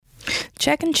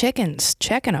Checking chickens,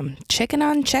 checking them, chicken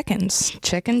on chickens,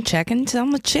 chickens on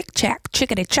the chick-chack,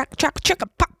 chickity chack-chack, chicka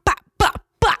pop, pop, pop,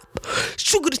 pop,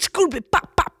 scoobity scooby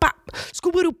pop, pop, pop,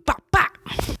 scooby-doo pop, pop.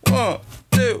 1,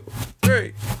 2,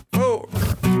 3, 4.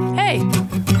 Hey,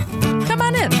 come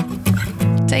on in.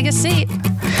 Take a seat.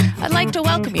 I'd like to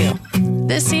welcome you.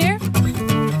 This here,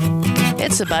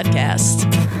 it's a Budcast.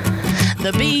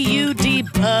 The B-U-D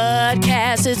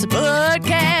Budcast. It's a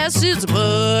Budcast. It's a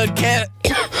Budcast.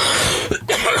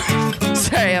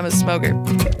 Sorry, I'm a smoker.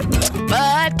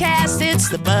 Budcast. It's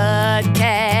the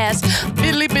Budcast.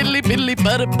 Billy, billy, billy,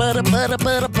 butter, butter, butter,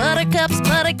 butter, buttercups,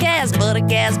 buttercast,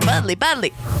 buttercast, buddly,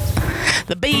 buddly.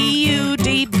 The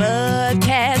B-U-D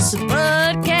Budcast.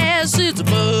 Budcast. It's a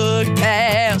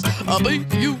Budcast. A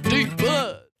B-U-D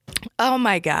Bud. Oh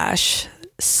my gosh.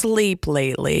 Sleep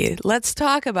lately. Let's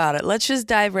talk about it. Let's just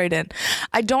dive right in.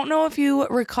 I don't know if you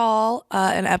recall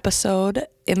an episode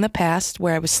in the past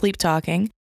where I was sleep talking,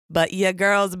 but your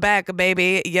girl's back,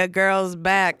 baby. Your girl's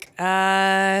back.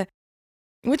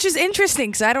 Which is interesting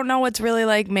because I don't know what's really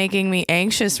like making me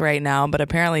anxious right now, but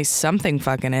apparently something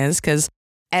fucking is because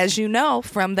as you know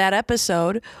from that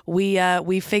episode, we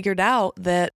figured out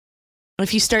that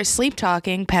if you start sleep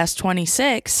talking past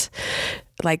 26,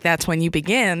 like that's when you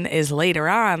begin, is later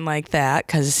on like that,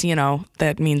 because, you know,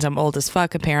 that means I'm old as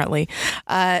fuck, apparently.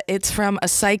 It's from a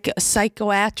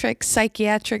psychiatric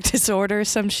disorder or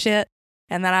some shit.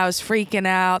 And then I was freaking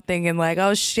out thinking like,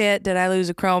 oh shit, did I lose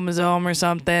a chromosome or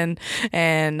something?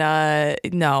 And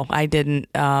no, I didn't.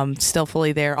 Still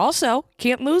fully there. Also,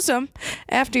 can't lose them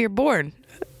after you're born.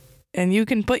 And you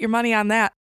can put your money on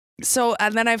that. So,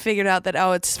 and then I figured out that,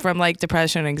 oh, it's from like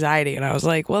depression and anxiety. And I was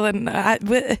like, well, then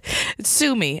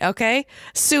sue me. Okay.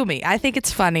 Sue me. I think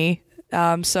it's funny.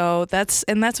 So that's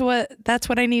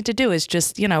what I need to do is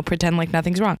just, you know, pretend like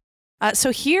nothing's wrong.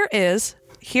 So here is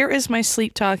my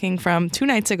sleep talking from 2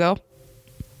 nights ago.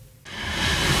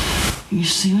 You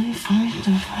see when you find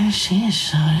the fire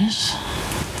is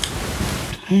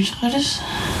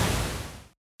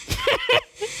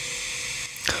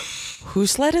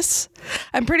Whose lettuce?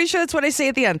 I'm pretty sure that's what I say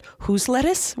at the end. Whose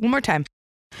lettuce? One more time.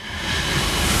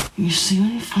 You see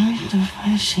when you find the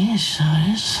fire is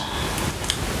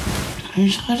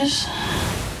whose lettuce?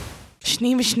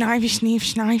 Schneeve, schneeve, schneeve,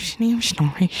 schneeve, schneeve,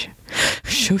 schneeve.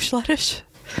 Whose lettuce?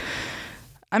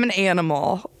 I'm an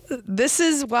animal. This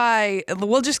is why,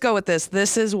 we'll just go with this.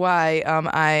 This is why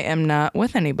I am not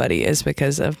with anybody, is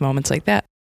because of moments like that.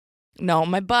 No,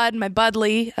 my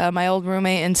Budley, my old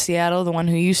roommate in Seattle, the one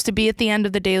who used to be at the end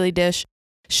of the Daily Dish,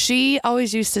 she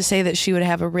always used to say that she would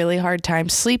have a really hard time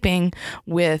sleeping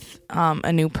with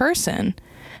a new person.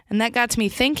 And that got to me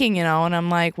thinking, you know, and I'm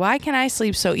like, why can I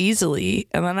sleep so easily?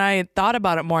 And then I thought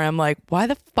about it more. I'm like, why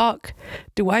the fuck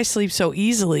do I sleep so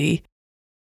easily?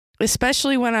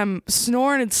 Especially when I'm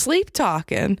snoring and sleep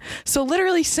talking. So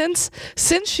literally since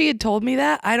she had told me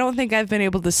that, I don't think I've been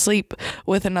able to sleep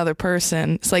with another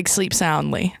person. It's like sleep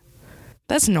soundly.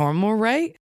 That's normal,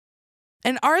 right?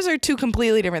 And ours are two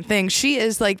completely different things. She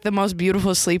is like the most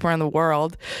beautiful sleeper in the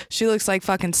world. She looks like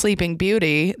fucking Sleeping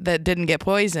Beauty that didn't get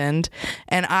poisoned.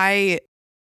 And I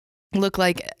look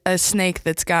like a snake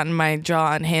that's gotten my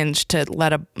jaw unhinged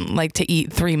to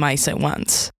eat 3 mice at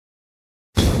once.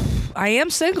 I am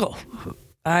single.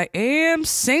 So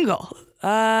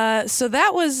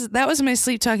that was my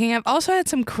sleep talking. I've also had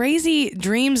some crazy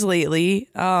dreams lately.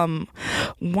 One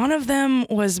of them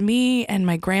was me and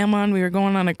my grandma, and we were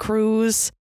going on a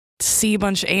cruise to see a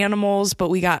bunch of animals, but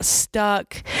we got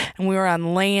stuck and we were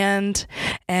on land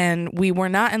and we were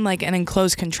not in like an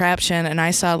enclosed contraption. And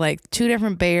I saw like 2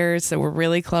 different bears that were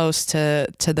really close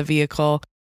to the vehicle.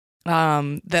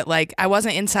 That like I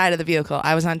wasn't inside of the vehicle.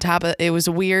 I was on top of it. Was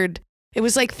weird. It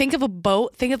was like think of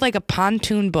like a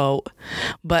pontoon boat,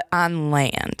 but on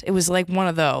land. It was like one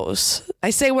of those.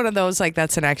 I say one of those like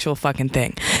that's an actual fucking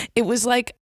thing. It was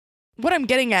like what I'm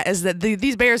getting at is that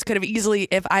these bears could have easily,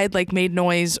 if I had like made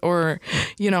noise or,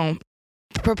 you know,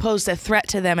 proposed a threat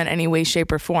to them in any way,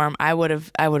 shape, or form, I would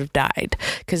have died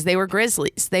because they were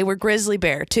grizzlies. They were grizzly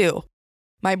bear too.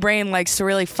 My brain likes to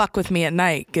really fuck with me at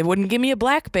night. It wouldn't give me a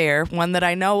black bear, one that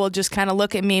I know will just kind of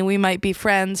look at me. We might be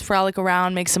friends, frolic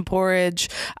around, make some porridge.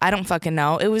 I don't fucking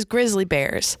know. It was grizzly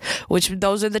bears, which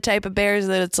those are the type of bears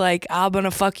that it's like, I'm going to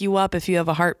fuck you up if you have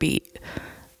a heartbeat.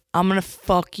 I'm going to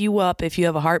fuck you up if you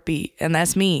have a heartbeat. And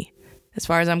that's me. As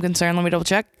far as I'm concerned, let me double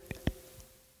check.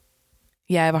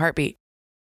 Yeah, I have a heartbeat.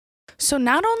 So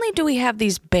not only do we have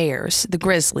these bears, the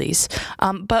grizzlies,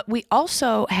 but we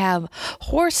also have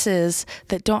horses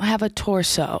that don't have a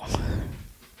torso.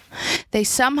 They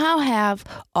somehow have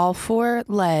all 4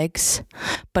 legs,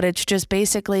 but it's just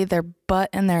basically their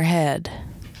butt and their head.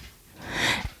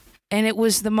 and it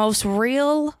was the most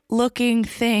real looking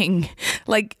thing.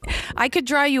 Like, I could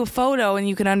draw you a photo and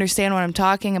you can understand what I'm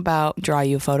talking about. Draw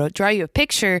you a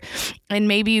picture, and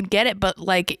maybe you'd get it. But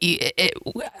like,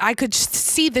 I could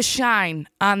see the shine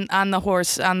on the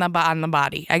horse, on the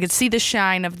body. I could see the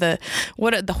shine of the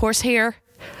horse hair.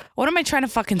 What am I trying to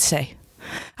fucking say?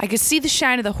 I could see the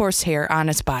shine of the horse hair on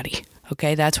its body.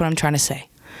 Okay, that's what I'm trying to say.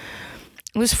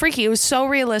 It was freaky. It was so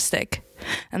realistic.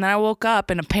 And then I woke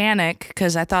up in a panic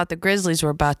because I thought the grizzlies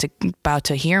were about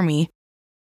to hear me.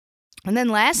 And then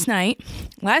last night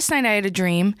I had a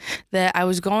dream that I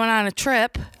was going on a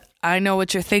trip. I know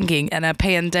what you're thinking. In a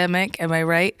pandemic, am I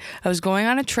right? I was going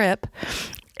on a trip,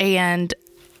 and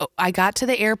I got to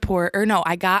the airport,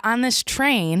 I got on this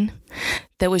train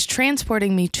that was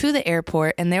transporting me to the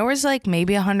airport, and there was like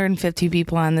maybe 150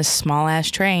 people on this small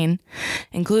ass train,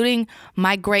 including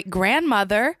my great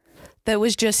grandmother that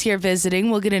was just here visiting.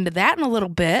 We'll get into that in a little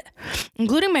bit.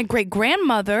 Including my great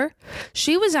grandmother.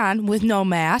 She was on with no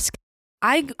mask.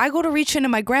 I go to reach into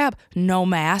my grab, no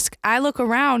mask. I look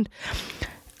around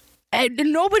and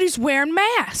nobody's wearing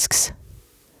masks.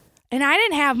 And I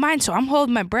didn't have mine, so I'm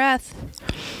holding my breath.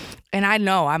 And I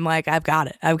know, I'm like, I've got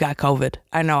it. I've got COVID.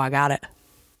 I know I got it.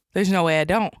 There's no way I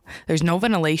don't. There's no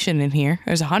ventilation in here.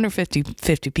 There's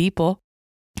 150 people.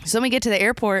 So then we get to the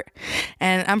airport,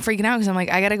 and I'm freaking out because I'm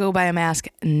like, I got to go buy a mask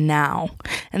now.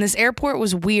 And this airport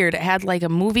was weird. It had like a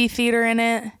movie theater in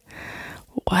it.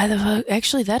 Why the fuck?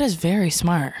 Actually, that is very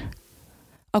smart.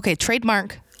 Okay,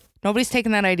 trademark. Nobody's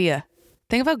taking that idea.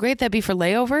 Think of how great that'd be for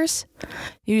layovers.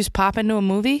 You just pop into a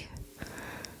movie.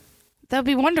 That'd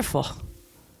be wonderful.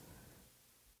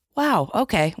 Wow,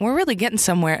 okay. We're really getting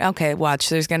somewhere. Okay, watch.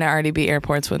 There's going to already be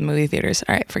airports with movie theaters.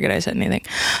 All right, forget I said anything.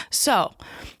 So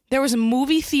there was a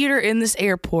movie theater in this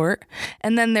airport,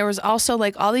 and then there was also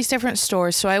like all these different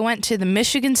stores. So I went to the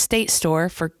Michigan State store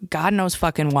for God knows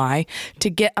fucking why to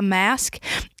get a mask.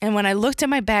 And when I looked at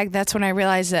my bag, that's when I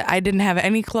realized that I didn't have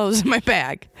any clothes in my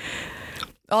bag.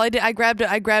 All I did, I grabbed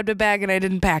a bag and I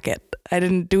didn't pack it. I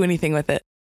didn't do anything with it.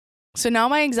 So now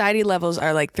my anxiety levels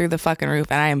are like through the fucking roof,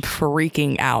 and I am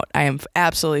freaking out. I am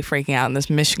absolutely freaking out in this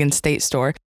Michigan State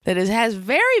store that has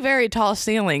very, very tall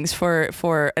ceilings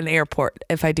for an airport,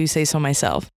 if I do say so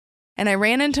myself. And I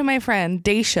ran into my friend,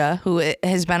 Daisha, who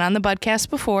has been on the Budcast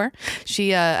before.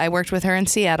 I worked with her in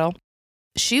Seattle.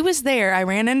 She was there. I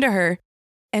ran into her,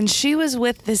 and she was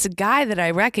with this guy that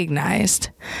I recognized.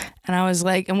 And I was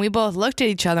like, and we both looked at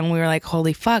each other, and we were like,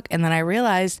 holy fuck. And then I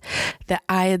realized that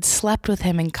I had slept with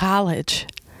him in college.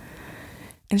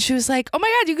 And she was like, oh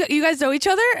my God, you guys know each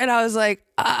other? And I was like,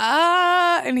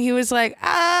 and he was like,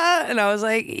 and I was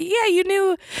like, yeah, you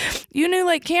knew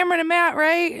like Cameron and Matt,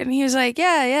 right? And he was like,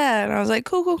 yeah. And I was like,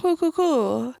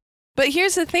 cool. But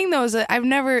here's the thing though, is that I've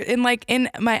never, in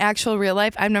my actual real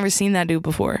life, I've never seen that dude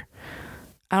before.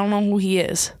 I don't know who he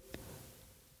is.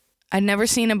 I'd never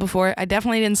seen him before. I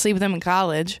definitely didn't sleep with him in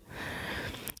college.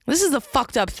 This is the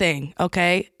fucked up thing,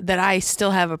 okay, that I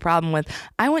still have a problem with.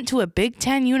 I went to a Big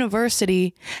Ten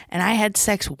university, and I had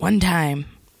sex one time.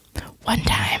 One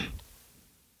time.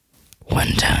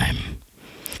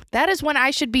 That is when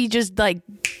I should be just, like,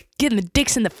 getting the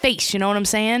dicks in the face, you know what I'm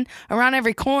saying? Around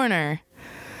every corner.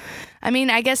 I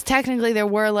mean, I guess technically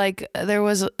okay.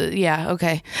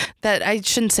 That I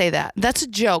shouldn't say that. That's a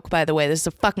joke, by the way. This is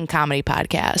a fucking comedy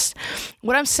podcast.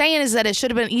 What I'm saying is that it should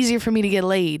have been easier for me to get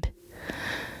laid.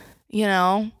 You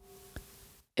know?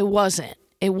 It wasn't.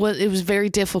 It was very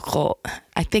difficult.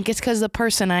 I think it's because of the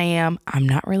person I am. I'm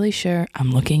not really sure. I'm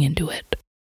looking into it.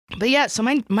 But yeah, so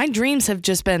my dreams have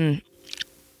just been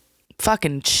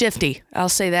fucking shifty. I'll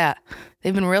say that.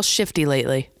 They've been real shifty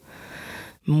lately.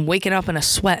 I'm waking up in a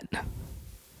sweat.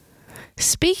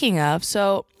 Speaking of,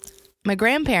 so my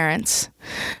grandparents,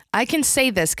 I can say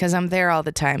this because I'm there all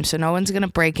the time, so no one's going to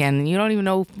break in. You don't even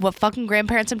know what fucking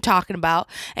grandparents I'm talking about.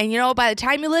 And you know, by the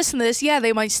time you listen to this, yeah,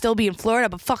 they might still be in Florida,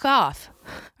 but fuck off.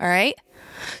 All right?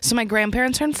 So my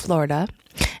grandparents are in Florida,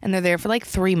 and they're there for like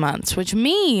 3 months, which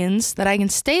means that I can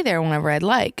stay there whenever I'd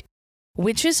like.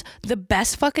 Which is the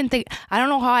best fucking thing. I don't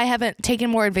know how I haven't taken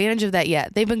more advantage of that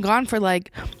yet. They've been gone for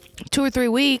like 2 or 3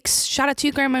 weeks. Shout out to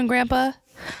you, Grandma and Grandpa.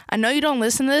 I know you don't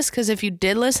listen to this because if you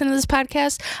did listen to this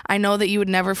podcast, I know that you would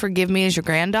never forgive me as your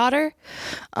granddaughter.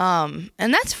 And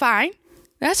that's fine.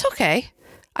 That's okay.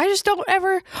 I just don't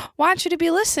ever want you to be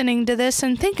listening to this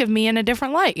and think of me in a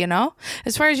different light, you know?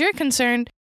 As far as you're concerned,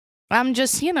 I'm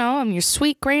just, you know, I'm your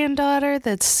sweet granddaughter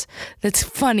that's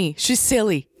funny. She's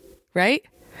silly, right?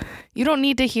 You don't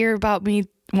need to hear about me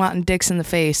wanting dicks in the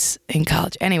face in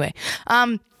college. Anyway,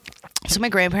 so my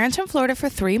grandparents are in Florida for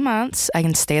 3 months. I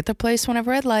can stay at their place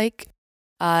whenever I'd like.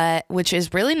 which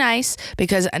is really nice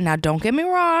because, now don't get me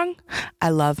wrong, I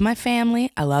love my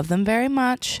family. I love them very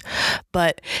much,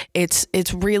 but it's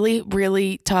really,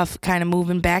 really tough kind of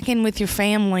moving back in with your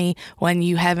family when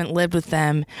you haven't lived with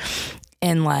them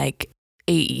in like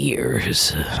 8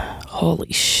 years.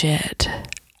 Holy shit.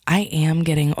 I am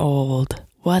getting old.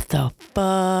 What the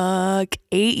fuck?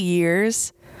 8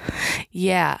 years?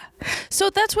 Yeah. So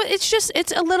that's what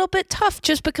it's a little bit tough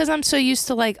just because I'm so used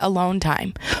to like alone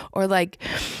time or like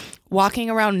walking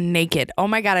around naked. Oh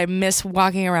my God, I miss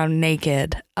walking around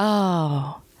naked.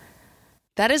 Oh.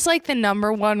 That is like the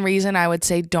number one reason I would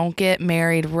say don't get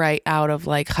married right out of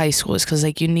like high school is because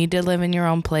like you need to live in your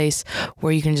own place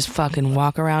where you can just fucking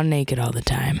walk around naked all the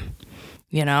time.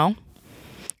 You know?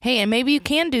 Hey, and maybe you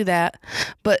can do that,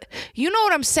 but you know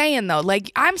what I'm saying though?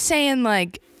 Like I'm saying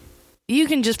like you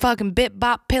can just fucking bit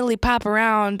bop pilly pop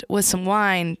around with some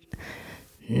wine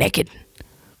naked.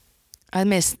 I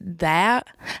miss that.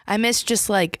 I miss just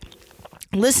like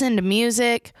listening to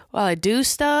music while I do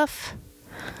stuff.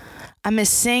 I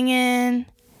miss singing.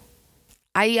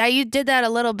 I did that a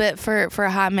little bit for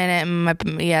a hot minute, and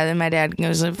then my dad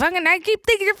goes like, "Fucking, I keep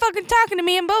thinking you're fucking talking to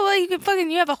me, and blah blah.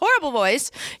 You have a horrible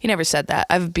voice." He never said that.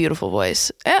 I have a beautiful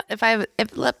voice.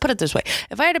 Put it this way,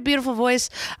 if I had a beautiful voice,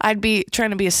 I'd be trying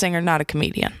to be a singer, not a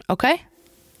comedian. Okay,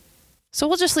 so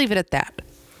we'll just leave it at that.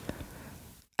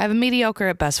 I have a mediocre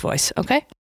at best voice. Okay,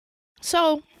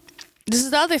 so this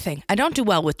is the other thing. I don't do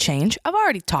well with change. I've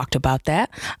already talked about that.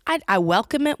 I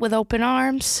welcome it with open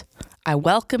arms. I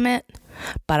welcome it,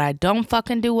 but I don't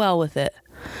fucking do well with it.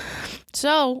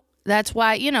 So that's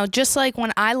why, just like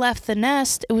when I left the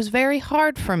nest, it was very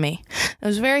hard for me. I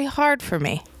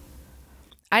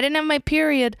didn't have my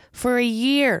period for a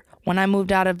year when I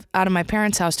moved out of my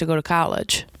parents' house to go to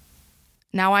college.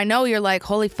 Now I know you're like,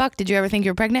 holy fuck, did you ever think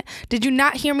you were pregnant? Did you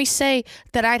not hear me say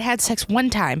that I'd had sex one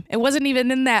time? It wasn't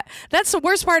even in that. That's the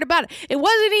worst part about it. It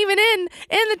wasn't even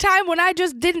in the time when I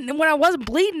wasn't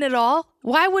bleeding at all.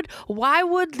 Why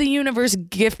would the universe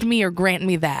gift me or grant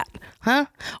me that? Huh?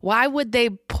 Why would they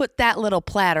put that little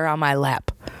platter on my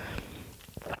lap?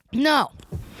 No.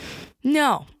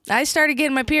 I started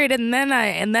getting my period and then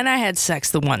I had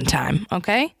sex the one time,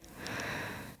 okay?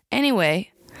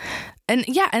 Anyway, and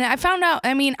I found out,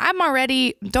 I'm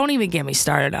already, don't even get me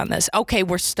started on this. Okay,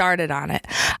 we're started on it.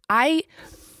 I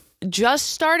just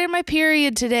started my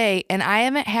period today and I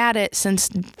haven't had it since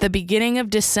the beginning of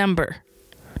December.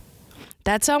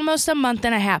 That's almost a month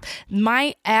and a half.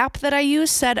 My app that I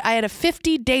use said I had a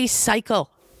 50-day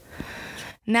cycle.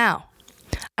 Now,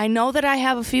 I know that I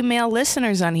have a few male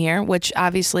listeners on here, which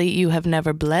obviously you have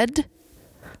never bled.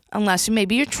 Unless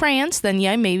maybe you're trans, then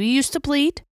yeah, maybe you used to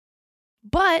bleed.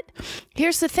 But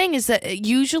here's the thing is that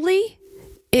usually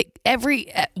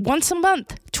once a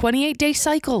month, 28-day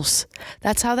cycles.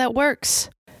 That's how that works.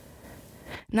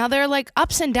 Now there are like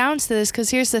ups and downs to this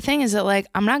because here's the thing is that like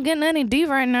I'm not getting any D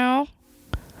right now.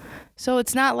 So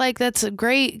it's not like that's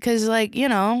great because like,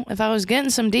 if I was getting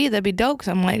some D, that'd be dope because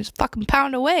I'm like, just fucking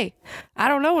pound away. I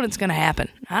don't know when it's going to happen.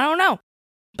 I don't know.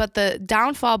 But the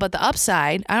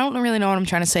upside, I don't really know what I'm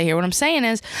trying to say here. What I'm saying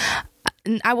is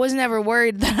I was never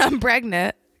worried that I'm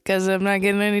pregnant because I'm not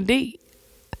getting any D.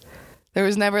 There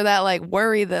was never that like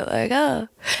worry that like,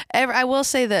 I will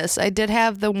say this. I did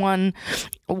have the one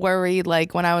worry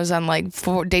like when I was on like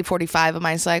day 45 of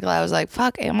my cycle. I was like,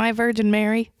 fuck, am I Virgin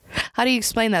Mary? How do you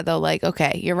explain that though? Like,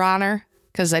 okay, Your Honor,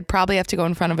 because I'd probably have to go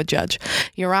in front of a judge.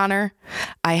 Your Honor,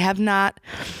 I have not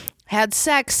had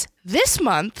sex this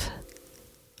month,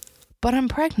 but I'm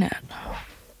pregnant.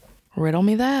 Riddle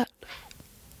me that.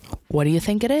 What do you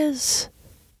think it is?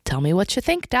 Tell me what you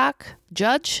think, Doc.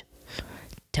 Judge?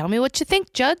 Tell me what you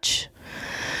think, Judge.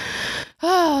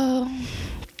 Oh,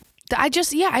 I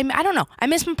don't know. I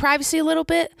miss my privacy a little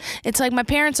bit. It's like my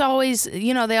parents always,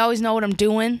 they always know what I'm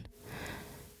doing.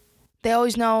 They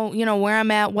always know, where I'm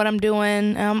at, what I'm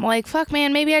doing. And I'm like, fuck,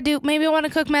 man, maybe I want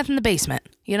to cook meth in the basement,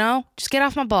 Just get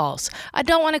off my balls. I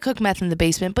don't want to cook meth in the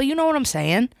basement, but you know what I'm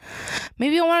saying.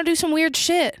 Maybe I want to do some weird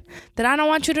shit that I don't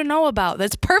want you to know about.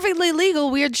 That's perfectly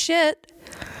legal weird shit.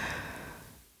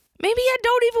 Maybe I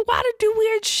don't even want to do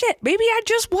weird shit. Maybe I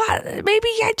just want a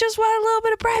little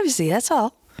bit of privacy. That's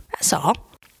all.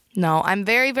 No, I'm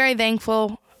very, very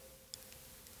thankful.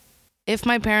 If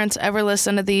my parents ever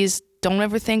listen to these, don't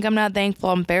ever think I'm not thankful.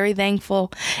 I'm very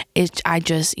thankful.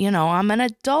 I'm an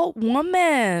adult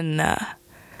woman.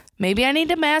 Maybe I need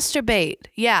to masturbate.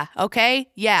 Yeah, okay?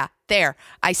 Yeah, there.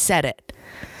 I said it.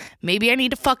 Maybe I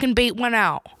need to fucking bait one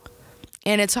out.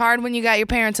 And it's hard when you got your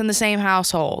parents in the same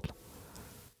household.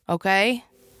 Okay?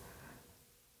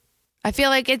 I feel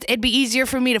like it'd be easier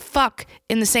for me to fuck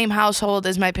in the same household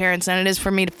as my parents than it is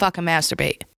for me to fucking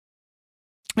masturbate.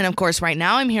 And of course, right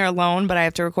now I'm here alone, but I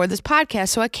have to record this podcast,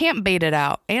 so I can't bait it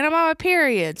out. And I'm on my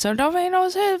period, so don't make no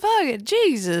sense. Fuck it,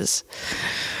 Jesus.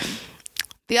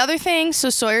 The other thing, so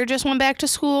Sawyer just went back to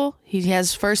school. He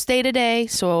has first day today,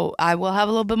 so I will have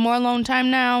a little bit more alone time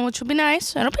now, which will be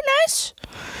nice. It'll be nice.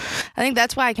 I think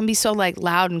that's why I can be so like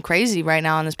loud and crazy right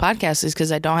now on this podcast, is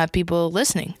because I don't have people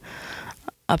listening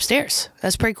upstairs.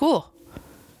 That's pretty cool.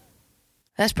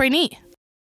 That's pretty neat.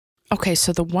 Okay,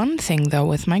 so the one thing though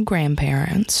with my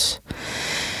grandparents,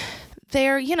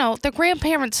 they're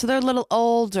grandparents, so they're a little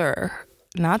older.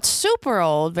 Not super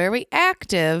old, very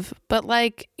active, but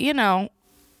like,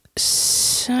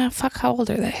 fuck, how old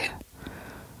are they?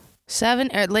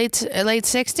 Late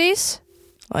 60s?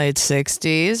 Late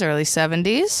 60s, early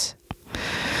 70s?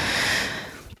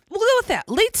 We'll go with that.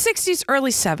 Late 60s,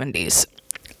 early 70s.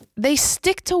 They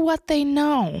stick to what they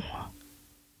know.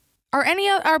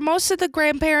 Are most of the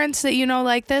grandparents that you know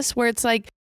like this, where it's like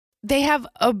they have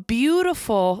a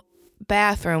beautiful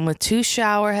bathroom with 2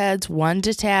 shower heads, 1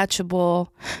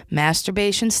 detachable,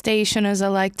 masturbation station as I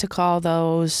like to call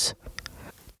those.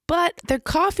 But their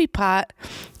coffee pot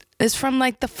is from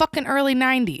like the fucking early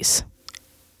 90s.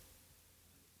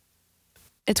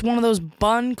 It's one of those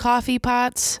bun coffee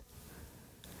pots.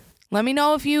 Let me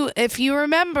know if you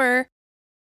remember.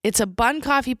 It's a bun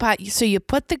coffee pot. So you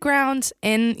put the grounds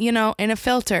in, in a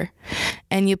filter,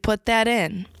 and you put that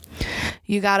in.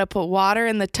 You got to put water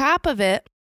in the top of it,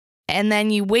 and then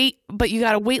you wait, but you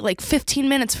got to wait like 15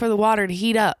 minutes for the water to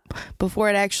heat up before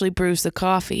it actually brews the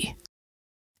coffee.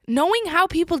 Knowing how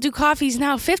people do coffees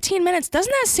now, 15 minutes,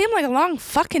 doesn't that seem like a long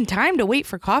fucking time to wait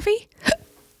for coffee?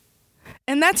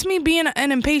 And that's me being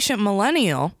an impatient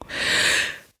millennial.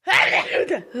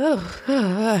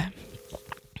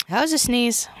 That was a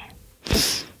sneeze.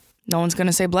 No one's going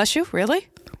to say bless you? Really?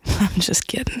 I'm just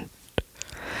kidding.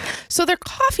 So their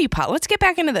coffee pot, let's get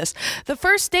back into this. The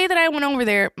first day that I went over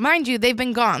there, mind you, they've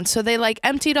been gone. So they like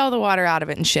emptied all the water out of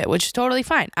it and shit, which is totally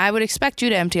fine. I would expect you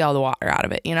to empty all the water out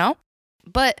of it,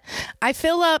 But I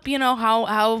fill up,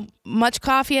 how much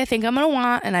coffee I think I'm going to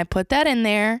want, and I put that in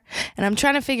there, and I'm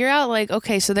trying to figure out, like,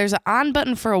 okay, so there's an on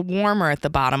button for a warmer at the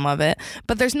bottom of it,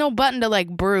 but there's no button to, like,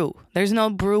 brew. There's no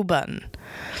brew button.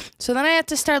 So then I have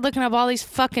to start looking up all these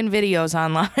fucking videos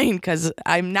online, because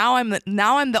I'm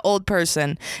the old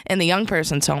person in the young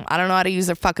person's home. I don't know how to use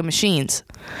their fucking machines.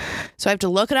 So I have to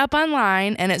look it up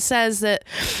online, and it says that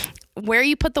where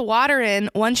you put the water in,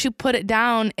 once you put it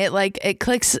down, it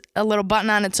clicks a little button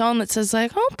on its own that says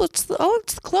like,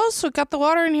 it's close. So got the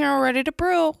water in here all ready to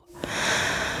brew.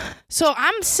 So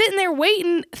I'm sitting there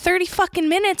waiting 30 fucking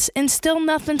minutes and still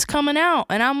nothing's coming out.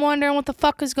 And I'm wondering what the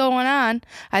fuck is going on.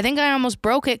 I think I almost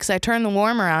broke it because I turned the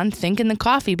warmer on thinking the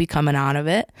coffee be coming out of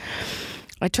it.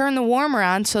 I turned the warmer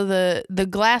on so the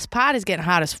glass pot is getting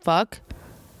hot as fuck.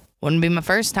 Wouldn't be my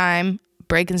first time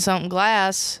breaking something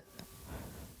glass.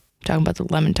 Talking about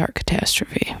the lemon tart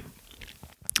catastrophe.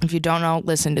 If you don't know,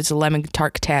 listen, it's a lemon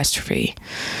tart catastrophe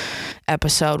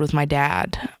episode with my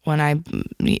dad when I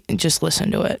just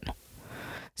listened to it.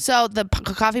 So the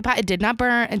coffee pot, it did not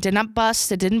burn, it did not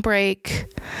bust, it didn't break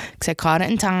because I caught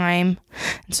it in time.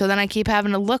 And so then I keep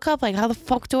having to look up, like, how the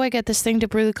fuck do I get this thing to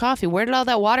brew the coffee? Where did all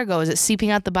that water go? Is it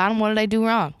seeping out the bottom? What did I do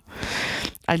wrong?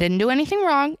 I didn't do anything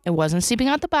wrong. It wasn't seeping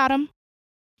out the bottom.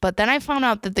 But then I found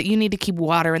out that you need to keep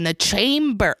water in the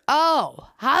chamber. Oh,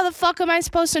 how the fuck am I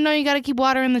supposed to know you got to keep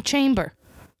water in the chamber?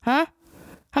 Huh?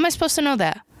 How am I supposed to know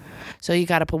that? So you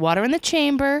got to put water in the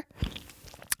chamber.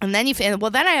 And then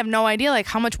then I have no idea, like,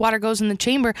 how much water goes in the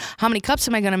chamber. How many cups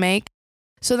am I going to make?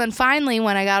 So then finally,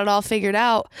 when I got it all figured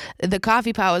out, the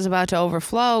coffee pot was about to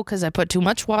overflow because I put too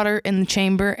much water in the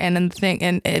chamber and in the thing.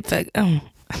 And it's like, oh.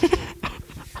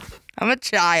 I'm a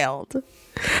child.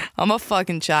 I'm a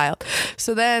fucking child.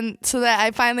 So that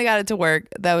I finally got it to work.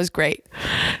 That was great.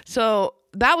 So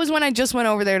that was when I just went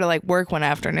over there to like work one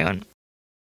afternoon.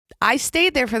 I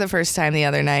stayed there for the first time the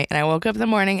other night, and I woke up in the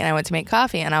morning and I went to make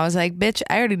coffee, and I was like, bitch,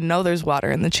 I already know there's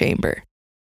water in the chamber.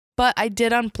 But I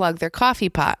did unplug their coffee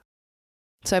pot.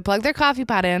 So I plugged their coffee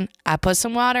pot in, I put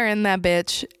some water in that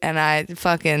bitch, and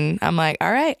I'm like,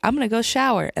 all right, I'm going to go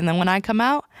shower. And then when I come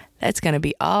out, that's going to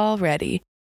be all ready.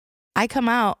 I come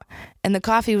out and the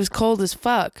coffee was cold as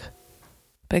fuck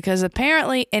because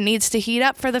apparently it needs to heat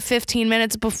up for the 15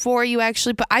 minutes before you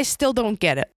actually put. I still don't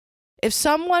get it. If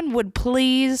someone would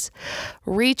please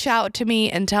reach out to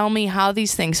me and tell me how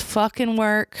these things fucking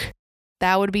work,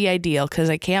 that would be ideal because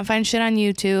I can't find shit on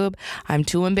YouTube. I'm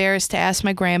too embarrassed to ask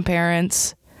my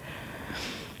grandparents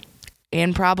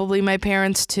and probably my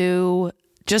parents too,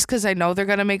 just because I know they're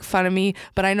going to make fun of me,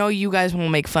 but I know you guys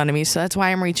won't make fun of me, so that's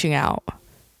why I'm reaching out.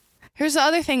 Here's the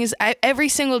other thing is every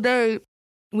single day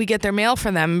we get their mail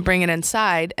for them and bring it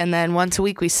inside, and then once a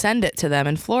week we send it to them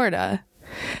in Florida.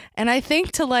 And I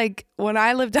think to like when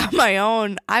I lived on my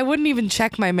own, I wouldn't even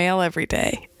check my mail every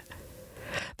day.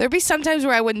 There'd be sometimes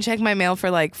where I wouldn't check my mail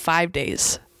for like 5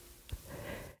 days.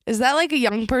 Is that like a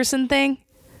young person thing?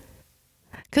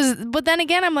 But then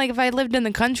again, I'm like, if I lived in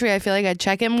the country, I feel like I'd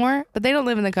check it more. But they don't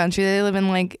live in the country. They live in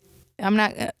like, I'm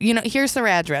not, here's their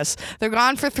address. They're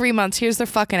gone for 3 months. Here's their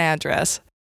fucking address.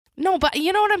 No, but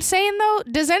you know what I'm saying though?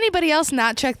 Does anybody else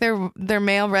not check their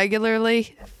mail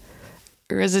regularly?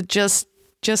 Or is it just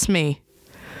me?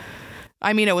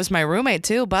 I mean, it was my roommate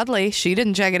too, Budley. She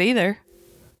didn't check it either.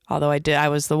 Although I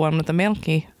was the one with the mail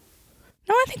key.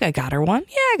 No, I think I got her one.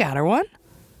 Yeah, I got her one.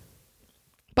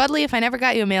 Budley, if I never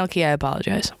got you a mail key, I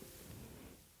apologize.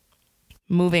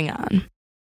 Moving on.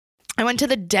 I went to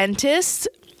the dentist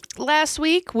last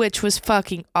week, which was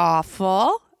fucking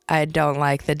awful. I don't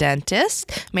like the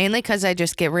dentist, mainly because I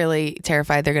just get really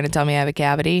terrified they're going to tell me I have a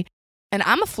cavity. And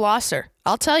I'm a flosser.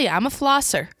 I'll tell you, I'm a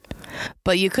flosser.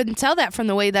 But you couldn't tell that from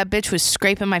the way that bitch was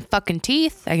scraping my fucking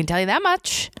teeth. I can tell you that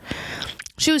much.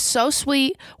 She was so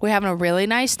sweet. We're having a really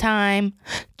nice time.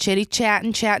 Chatting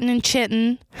and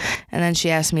chitting. And then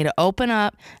she asked me to open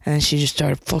up. And then she just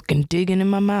started fucking digging in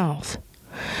my mouth.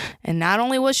 And not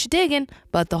only was she digging,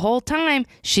 but the whole time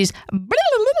she's...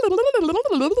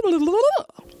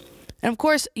 And of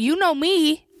course, you know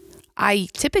me. I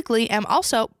typically am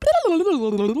also...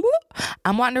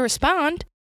 I'm wanting to respond,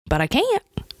 but I can't.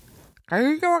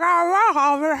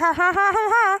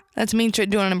 That's me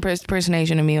doing an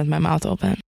impersonation of me with my mouth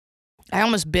open. I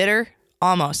almost bit her.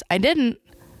 Almost. I didn't.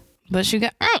 But she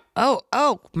got...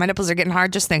 Oh. My nipples are getting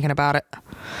hard just thinking about it.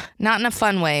 Not in a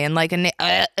fun way. And like and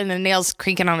the nails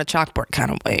creaking on a chalkboard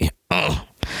kind of way.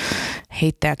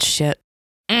 Hate that shit.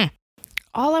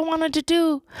 All I wanted to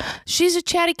do... She's a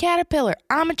chatty caterpillar.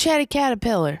 I'm a chatty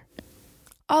caterpillar.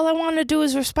 All I wanted to do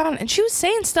is respond. And she was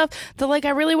saying stuff that like I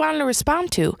really wanted to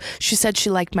respond to. She said she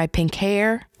liked my pink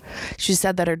hair. She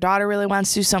said that her daughter really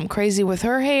wants to do something crazy with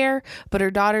her hair, but her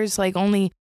daughter's like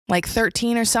only like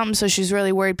 13 or something, so she's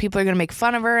really worried people are going to make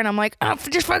fun of her. And I'm like,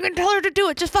 just fucking tell her to do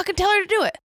it. Just fucking tell her to do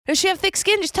it. Does she have thick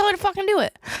skin? Just tell her to fucking do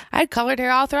it. I had colored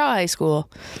hair all throughout high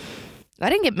school. I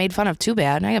didn't get made fun of too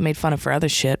bad. I got made fun of for other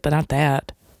shit, but not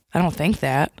that. I don't think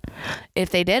that. If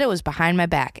they did, it was behind my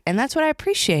back. And that's what I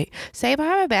appreciate. Say it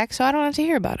behind my back so I don't have to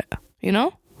hear about it. You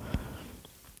know?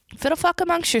 Fiddle fuck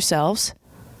amongst yourselves.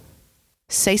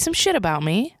 Say some shit about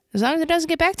me. As long as it doesn't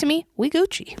get back to me, we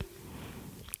Gucci.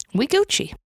 We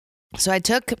Gucci. So I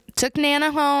took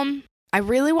Nana home. I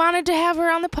really wanted to have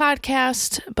her on the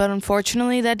podcast, but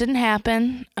unfortunately that didn't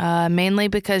happen. Mainly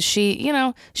because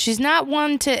she's not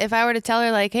one to, if I were to tell her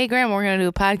like, hey, Grandma, we're going to do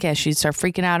a podcast, she'd start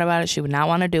freaking out about it. She would not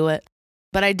want to do it.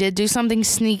 But I did do something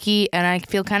sneaky and I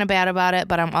feel kind of bad about it.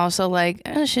 But I'm also like,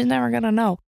 she's never going to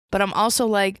know. But I'm also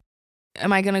like,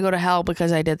 am I going to go to hell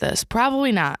because I did this?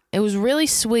 Probably not. It was really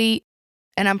sweet.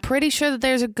 And I'm pretty sure that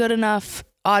there's a good enough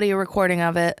audio recording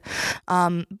of it.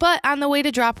 But on the way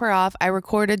to drop her off, I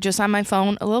recorded just on my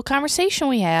phone a little conversation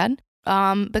we had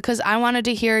because I wanted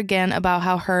to hear again about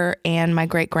how her and my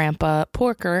great-grandpa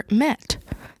Porker met.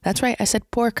 That's right, I said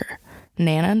Porker.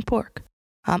 Nana and Pork.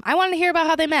 I wanted to hear about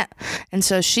how they met. And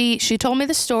so she told me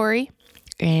the story,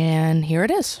 and here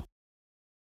it is.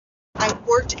 I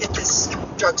worked at this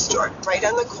drugstore right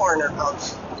on the corner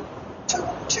of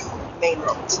two main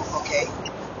roads, okay?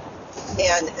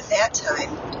 And at that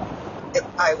time,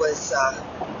 I was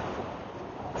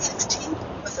 16.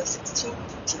 Was I 16?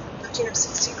 13 or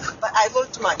 16? But I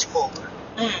looked much older.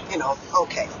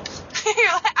 Okay.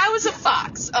 I was a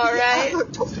fox, all right? Yeah, I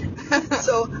looked older.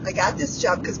 So I got this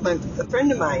job because a friend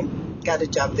of mine got a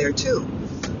job there too.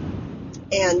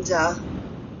 And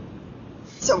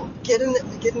so getting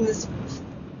this,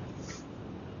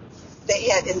 they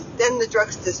had, and then this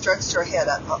drugstore had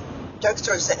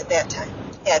drugstores at that time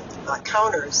had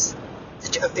counters.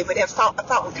 They would have a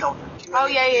fountain counter. Oh,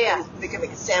 yeah. They could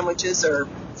make sandwiches or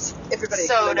everybody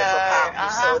soda, could make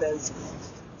pop, sodas,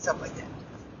 stuff like that.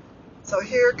 So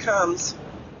here comes,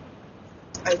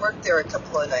 I worked there a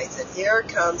couple of nights, and here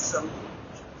comes a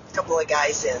couple of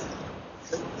guys in.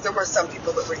 There were some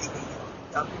people that were eating.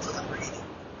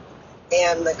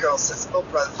 And the girl says, oh,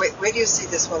 brother, wait do you see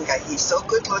this one guy? He's so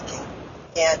good looking.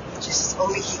 And just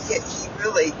only he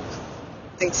really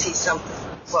thinks he's something.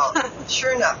 Well,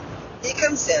 sure enough, he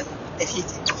comes in, and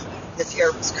his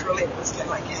hair was curly, and it was kind of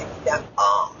like hanging down.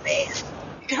 Oh, man.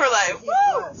 You're like,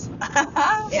 woo!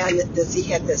 And he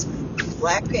had this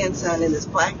black pants on and this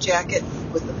black jacket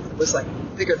was like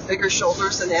bigger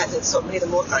shoulders than that, and so it made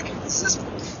him look like it's just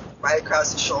right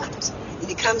across his shoulders. And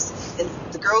he comes, and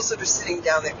the girls that are sitting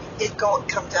down there, he'd go and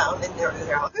come down, and they're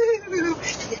all, and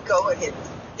he'd go and he'd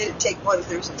take one of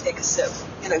theirs and take a sip,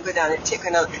 go down and take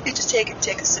another. He'd just take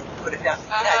a sip and put it down.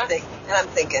 And I'm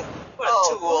thinking,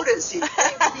 who does he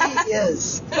think he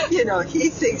is? He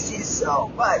thinks he's so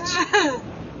much.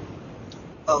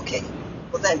 Okay.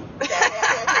 Well, then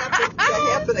that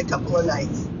happened a couple of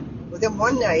nights. Well, then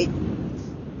one night,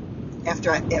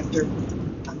 after I'm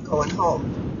going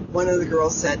home, one of the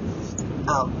girls said,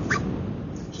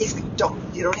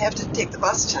 you don't have to take the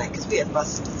bus tonight, because we had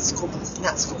buses,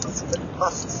 not school buses, but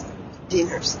buses,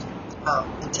 Deanhurst,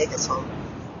 and take us home.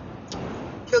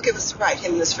 He'll give us a ride.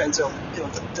 Him and his friends will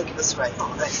they'll give us a ride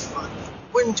home.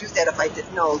 Wouldn't do that if I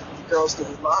didn't know the girls knew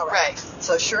the law, right?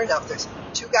 So sure enough, there's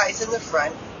 2 guys in the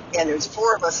front, and there's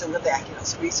 4 of us in the back,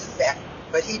 squeezed in the back.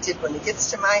 But he did, when he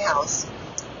gets to my house,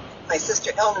 my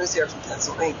sister Eleanor's there from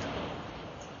Pennsylvania,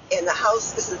 and the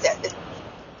house isn't that big.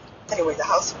 Anyway, the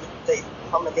house that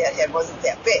Mom and Dad had wasn't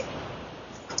that big.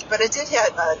 But it did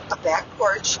have a back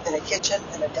porch and a kitchen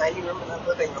and a dining room and a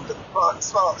living room, but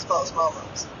small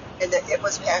rooms. And it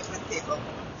was packed with people.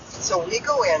 So we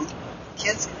go in,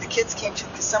 the kids came to,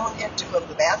 because someone had to go to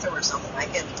the bathroom or something.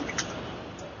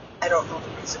 I don't know the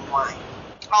reason why.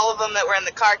 All of them that were in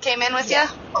the car came in with you?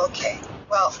 Okay.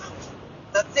 Well,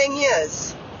 the thing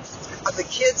is, the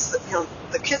kids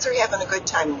are having a good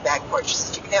time in the back porch,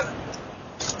 so you can have it.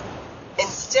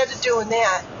 Instead of doing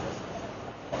that,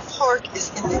 Park is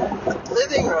in the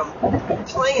living room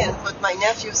playing with my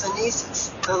nephews and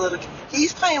nieces.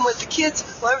 He's playing with the kids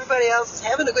while everybody else is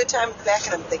having a good time in the back,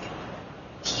 and I'm thinking,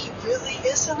 he really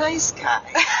is a nice guy.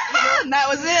 That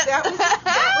was it. That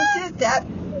was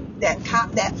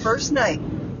it. That first night,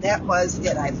 that was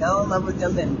it. I fell in love with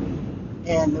him,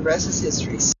 and the rest is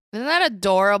history. Isn't that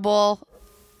adorable?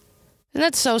 Isn't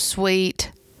that so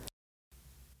sweet?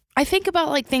 I think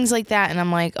about things like that, and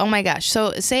I'm like, oh my gosh.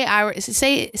 So say I were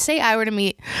to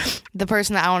meet the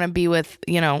person that I want to be with,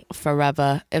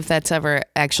 forever, if that's ever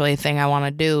actually a thing I want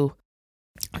to do.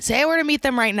 Say I were to meet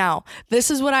them right now. This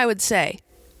is what I would say.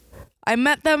 I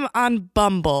met them on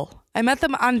Bumble. I met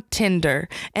them on Tinder,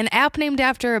 an app named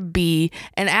after a bee,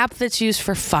 an app that's used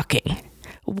for fucking.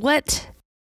 What?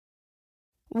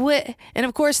 And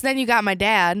of course, then you got my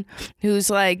dad, who's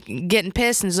getting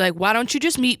pissed and is like, why don't you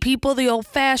just meet people the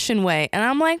old-fashioned way? And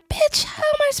I'm like, bitch, how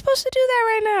am I supposed to do that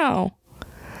right now?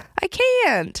 I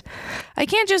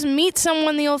can't just meet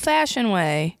someone the old-fashioned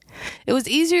way. It was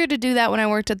easier to do that when I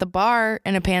worked at the bar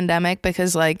in a pandemic,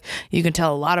 because you can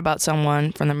tell a lot about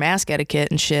someone from their mask etiquette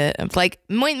and shit.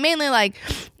 Mainly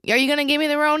are you gonna give me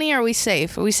the Roni? Are we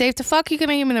safe? Are we safe to fuck? You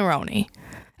gonna give me the Roni?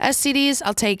 STDs,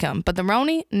 I'll take them, but the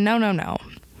Roni, no.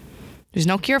 There's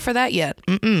no cure for that yet.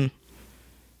 Give me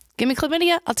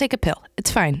chlamydia, I'll take a pill. It's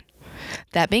fine.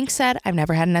 That being said, I've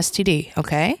never had an STD,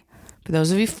 okay? For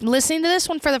those of you listening to this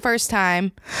one for the first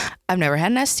time, I've never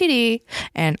had an STD,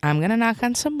 and I'm going to knock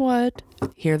on some wood.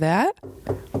 Hear that?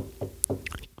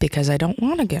 Because I don't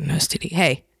want to get an STD.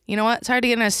 Hey, you know what? It's hard to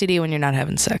get an STD when you're not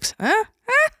having sex. Huh?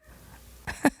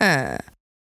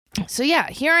 So yeah,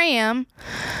 here I am.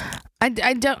 I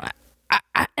don't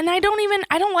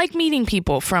like meeting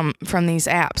people from these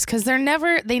apps, because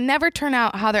they never turn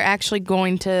out how they're actually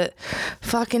going to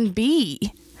fucking be.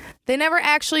 They never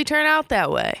actually turn out that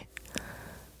way.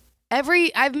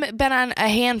 I've been on a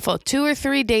handful, 2 or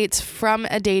 3 dates from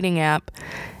a dating app,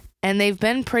 and they've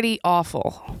been pretty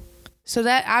awful. So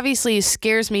that obviously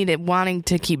scares me to wanting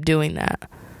to keep doing that.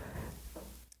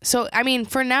 So,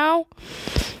 for now,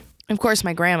 of course,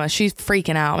 my grandma, she's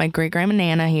freaking out. My great-grandma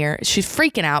Nana here, she's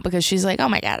freaking out because she's like, oh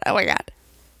my God.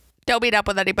 Don't meet up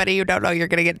with anybody you don't know. You're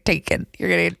going to get taken.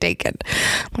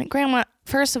 I'm like, Grandma,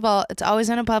 first of all, it's always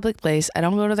in a public place. I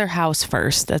don't go to their house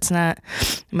first. That's not...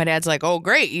 My dad's like, oh,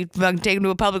 great. You fucking take them to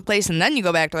a public place and then you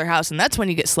go back to their house and that's when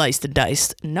you get sliced and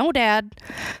diced. No, Dad.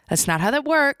 That's not how that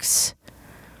works.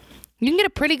 You can get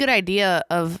a pretty good idea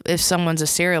of if someone's a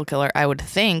serial killer, I would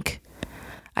think.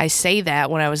 I say that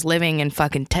when I was living in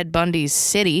fucking Ted Bundy's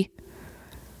city.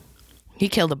 He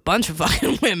killed a bunch of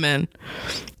fucking women.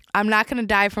 I'm not going to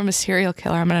die from a serial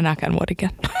killer. I'm going to knock on wood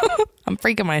again. I'm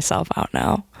freaking myself out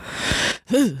now.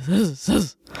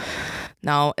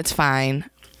 No, it's fine.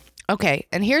 Okay,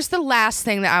 and here's the last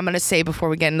thing that I'm going to say before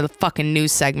we get into the fucking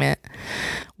news segment.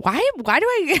 Why do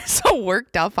I get so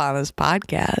worked up on this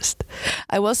podcast?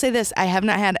 I will say this. I have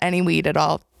not had any weed at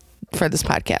all for this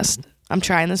podcast. I'm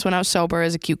trying this when I was sober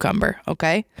as a cucumber,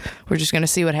 okay? We're just going to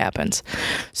see what happens.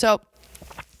 So,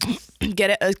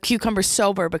 get a cucumber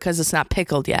sober because it's not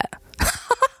pickled yet.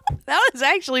 That was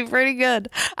actually pretty good.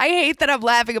 I hate that I'm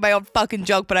laughing at my own fucking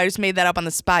joke, but I just made that up on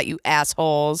the spot, you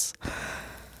assholes.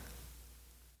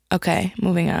 Okay,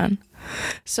 moving on.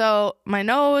 So my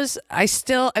nose, I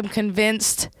still am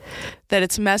convinced that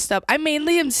it's messed up. I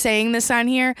mainly am saying this on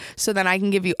here so that I can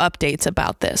give you updates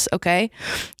about this, okay?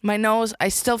 My nose, I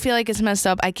still feel like it's messed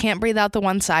up. I can't breathe out the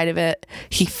one side of it.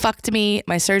 He fucked me.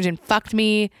 My surgeon fucked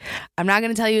me. I'm not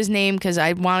going to tell you his name because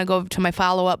I want to go to my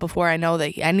follow-up before I know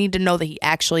that I need to know that he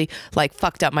actually like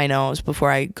fucked up my nose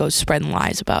before I go spreading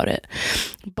lies about it.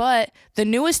 But the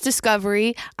newest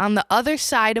discovery on the other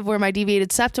side of where my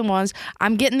deviated septum was,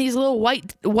 I'm getting these little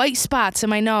white spots in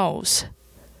my nose.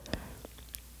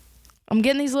 I'm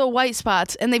getting these little white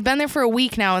spots, and they've been there for a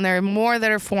week now, and there are more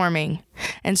that are forming.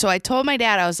 And so I told my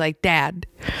dad, I was like, Dad,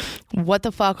 what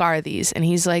the fuck are these? And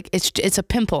he's like, it's a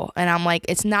pimple. And I'm like,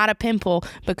 it's not a pimple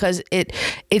because it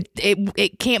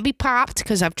can't be popped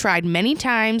because I've tried many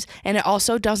times, and it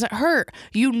also doesn't hurt.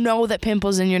 You know that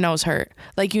pimples in your nose hurt.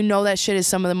 Like, you know that shit is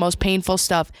some of the most painful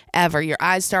stuff ever. Your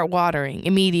eyes start watering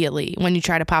immediately when you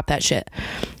try to pop that shit.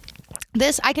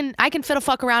 This, I can fiddle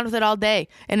fuck around with it all day,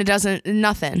 and it doesn't,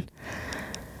 nothing.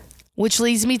 Which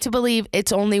leads me to believe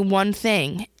it's only one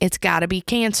thing. It's gotta be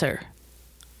cancer.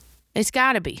 It's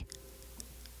gotta be.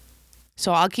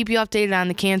 So I'll keep you updated on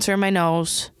the cancer in my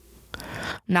nose. I'm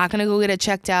not gonna go get it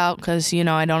checked out because, you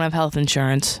know, I don't have health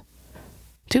insurance.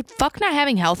 Dude, fuck not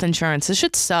having health insurance. This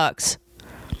shit sucks.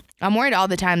 I'm worried all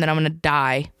the time that I'm gonna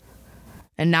die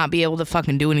and not be able to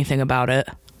fucking do anything about it.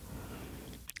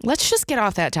 Let's just get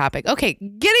off that topic. Okay,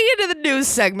 getting into the news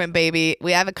segment, baby.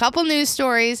 We have a couple news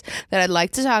stories that I'd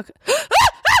like to talk.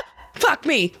 Fuck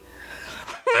me.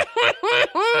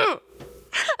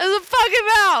 There's a fucking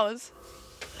mouse.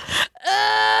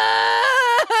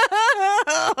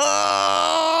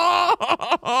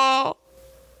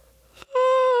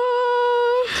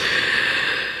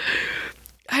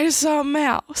 I just saw a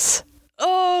mouse.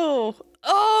 Oh,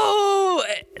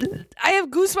 I have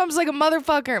goosebumps like a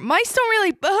motherfucker. Mice don't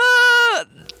really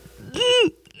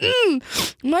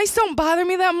mice don't bother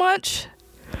me that much.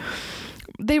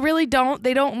 They really don't.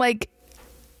 They don't like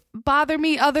bother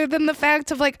me other than the fact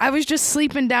of like I was just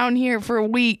sleeping down here for a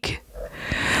week.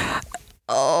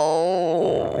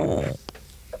 Oh.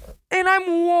 And I'm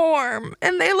warm.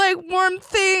 And they like warm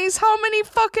things. How many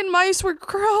fucking mice were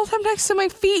curled up next to my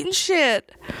feet and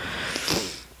shit?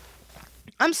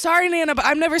 I'm sorry, Nana, but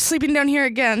I'm never sleeping down here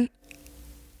again.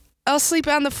 I'll sleep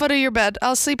on the foot of your bed.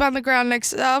 I'll sleep on the ground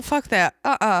next. Oh, fuck that.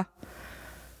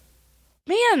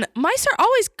 Man, mice are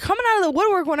always coming out of the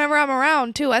woodwork whenever I'm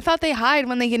around, too. I thought they hide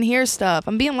when they can hear stuff.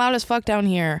 I'm being loud as fuck down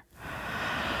here.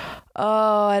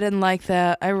 Oh, I didn't like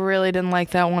that. I really didn't like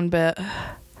that one bit.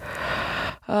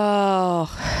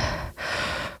 Oh,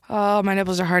 my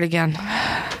nipples are hard again.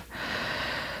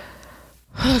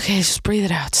 Okay, just breathe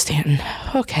it out, Stanton.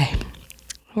 Okay.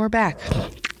 We're back.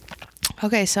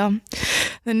 Okay, so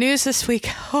the news this week.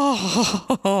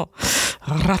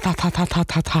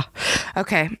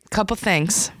 Okay, couple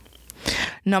things.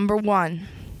 Number one,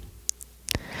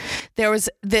 I'm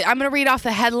going to read off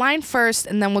the headline first,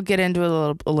 and then we'll get into it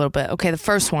a little bit. Okay, the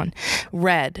first one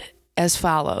read as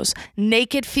follows: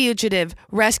 Naked fugitive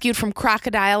rescued from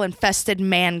crocodile-infested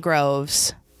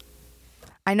mangroves.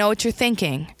 I know what you're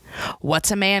thinking.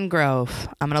 What's a mangrove?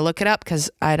 I'm going to look it up because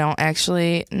I don't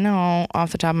actually know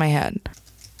off the top of my head.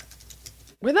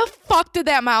 Where the fuck did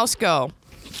that mouse go?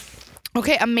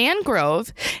 Okay, a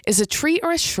mangrove is a tree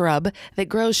or a shrub that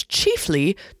grows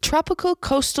chiefly tropical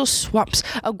coastal swamps.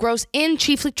 Grows in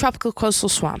chiefly tropical coastal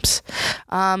swamps.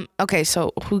 Okay,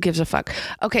 so who gives a fuck?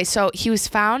 Okay, so he was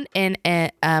found in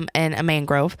a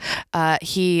mangrove.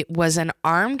 He was an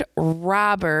armed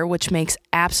robber, which makes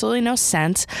absolutely no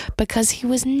sense because he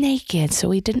was naked,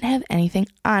 so he didn't have anything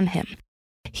on him.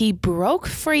 He broke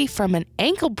free from an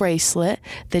ankle bracelet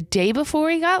the day before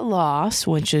he got lost,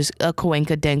 which is a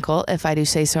coinkadinkle, if I do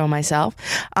say so myself.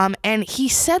 And he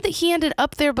said that he ended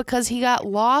up there because he got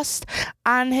lost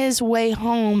on his way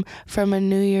home from a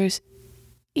New Year's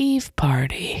Eve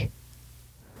party.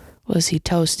 Was he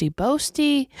toasty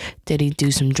boasty? Did he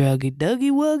do some druggy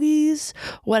duggy wuggies?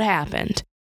 What happened?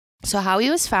 So how he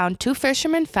was found, 2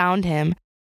 fishermen found him.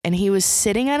 And he was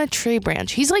sitting on a tree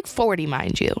branch. He's like 40,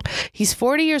 mind you. He's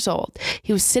 40 years old.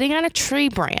 He was sitting on a tree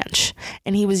branch,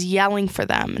 and he was yelling for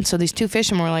them. And so these 2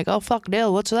 fishermen were like, oh, fuck,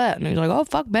 Dale, what's that? And he's like, oh,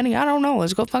 fuck, Benny, I don't know.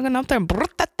 Let's go fucking up there.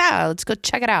 Let's go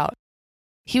check it out.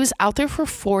 He was out there for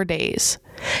 4 days.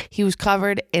 He was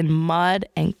covered in mud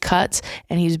and cuts,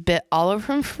 and he was bit all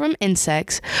over from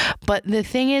insects. But the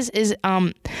thing is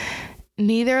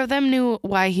neither of them knew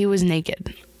why he was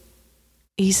naked.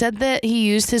 He said that he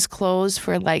used his clothes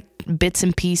for like bits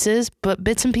and pieces, but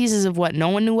bits and pieces of what? No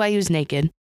one knew why he was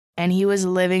naked. And he was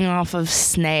living off of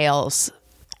snails.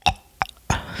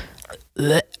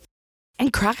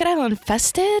 And crocodile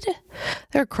infested?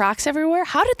 There are crocs everywhere?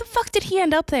 How the fuck did he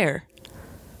end up there?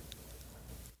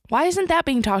 Why isn't that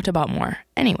being talked about more?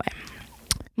 Anyway,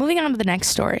 moving on to the next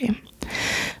story.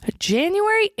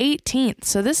 January 18th.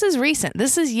 So this is recent.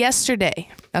 This is yesterday.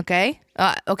 Okay?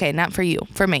 Okay, not for you.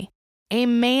 For me. A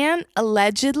man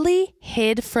allegedly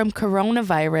hid from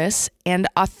coronavirus and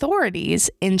authorities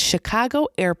in Chicago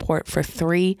airport for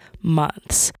 3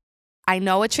 months. I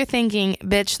know what you're thinking,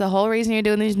 bitch. The whole reason you're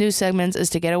doing these news segments is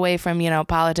to get away from,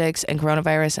 politics and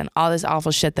coronavirus and all this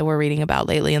awful shit that we're reading about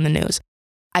lately in the news.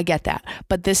 I get that.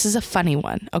 But this is a funny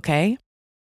one, okay?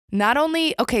 Not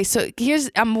only, okay, so here's,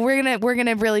 we're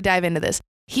gonna really dive into this.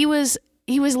 He was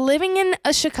living in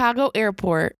a Chicago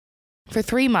airport for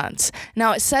 3 months.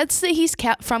 Now, it says that he's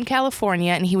from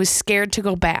California and he was scared to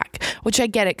go back, which I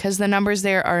get it because the numbers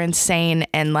there are insane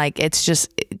and it's just,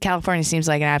 California seems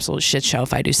like an absolute shit show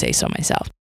if I do say so myself.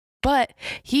 But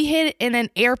he hid in an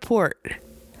airport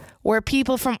where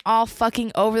people from all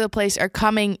fucking over the place are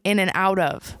coming in and out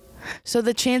of. So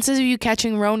the chances of you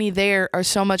catching Roni there are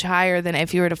so much higher than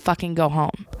if you were to fucking go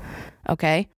home.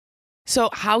 Okay? So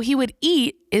how he would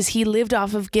eat is he lived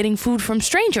off of getting food from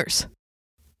strangers.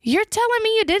 You're telling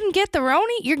me you didn't get the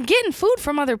Roni? You're getting food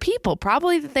from other people.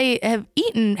 Probably that they have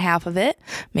eaten half of it.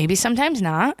 Maybe sometimes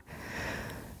not.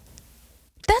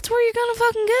 That's where you're gonna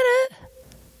fucking get it.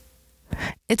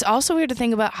 It's also weird to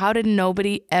think about how did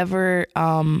nobody ever,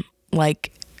 I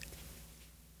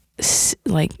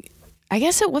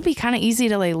guess it would be kind of easy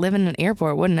to live in an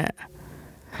airport, wouldn't it?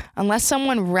 Unless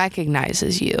someone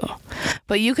recognizes you.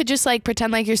 But you could just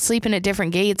pretend like you're sleeping at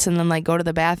different gates and then go to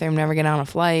the bathroom, never get on a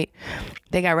flight.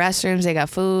 They got restrooms, they got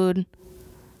food.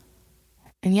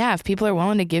 And yeah, if people are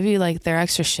willing to give you their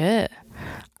extra shit.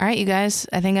 All right, you guys,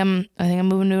 I think I'm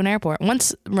moving to an airport.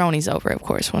 Once Roni's over, of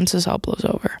course. Once this all blows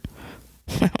over.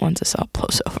 Once this all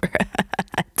blows over.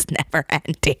 It's never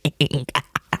ending.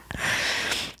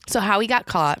 So how he got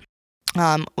caught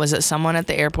was that someone at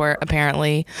the airport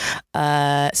apparently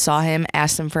saw him,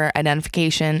 asked him for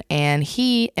identification, and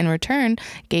he, in return,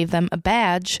 gave them a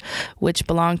badge which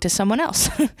belonged to someone else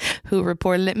who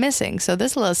reported it missing. So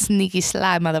this little sneaky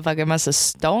sly motherfucker must have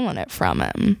stolen it from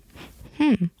him.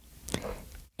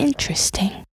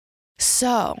 Interesting.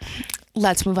 So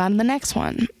let's move on to the next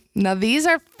one. Now these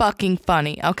are fucking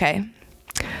funny. Okay.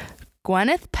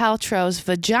 Gwyneth Paltrow's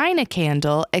vagina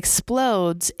candle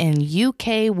explodes in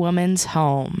UK woman's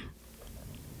home.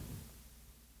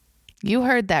 You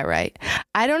heard that right.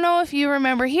 I don't know if you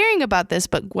remember hearing about this,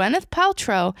 but Gwyneth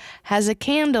Paltrow has a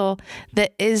candle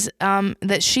that is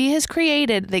that she has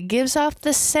created that gives off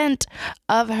the scent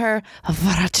of her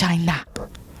vagina.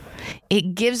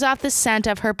 It gives off the scent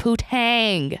of her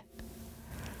pootang.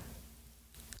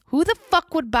 Who the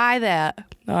fuck would buy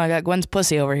that? Oh, I got Gwen's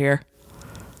pussy over here.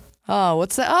 Oh,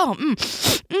 what's that? Oh,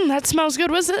 that smells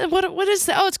good. What is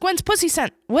that? Oh, it's Gwen's pussy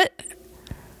scent. What?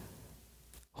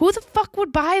 Who the fuck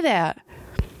would buy that?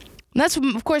 And that's,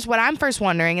 of course, what I'm first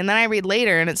wondering. And then I read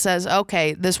later and it says,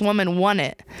 okay, this woman won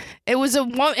it. It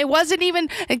wasn't even,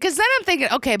 because then I'm thinking,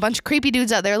 okay, a bunch of creepy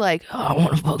dudes out there oh, I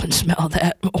want to fucking smell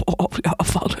that. Oh, yeah,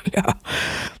 fucking yeah.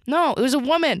 No, it was a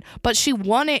woman, but she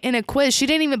won it in a quiz. She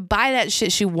didn't even buy that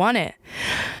shit. She won it.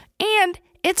 And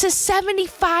it's a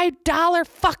 $75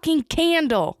 fucking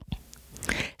candle.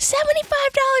 $75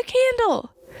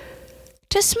 candle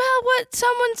to smell what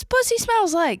someone's pussy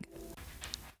smells like.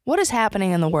 What is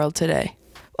happening in the world today?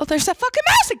 Well, there's that fucking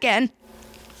mouse again.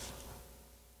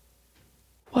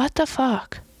 What the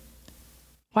fuck?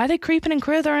 Why are they creeping and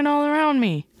crithering all around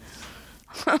me?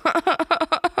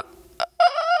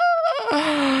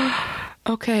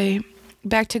 Okay,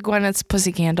 back to Gwyneth's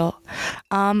pussy candle.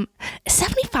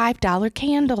 $75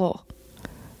 candle.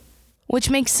 Which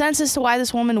makes sense as to why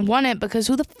this woman won it, because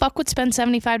who the fuck would spend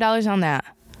 $75 on that?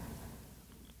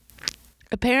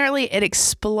 Apparently it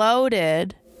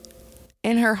exploded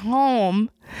in her home,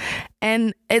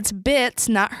 and it's bits,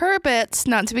 not her bits,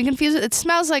 not to be confused. It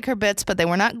smells like her bits, but they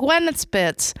were not Gwyneth's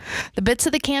bits. The bits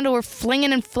of the candle were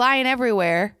flinging and flying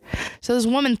everywhere. So this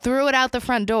woman threw it out the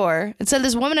front door. It said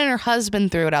this woman and her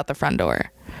husband threw it out the front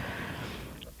door.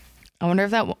 I wonder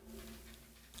if that...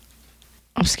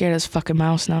 I'm scared of this fucking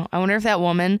mouse now. I wonder if that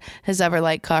woman has ever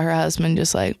caught her husband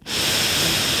just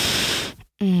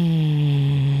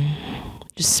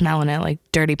just smelling it like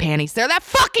dirty panties. There that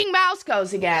fucking mouse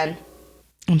goes again.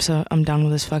 I'm done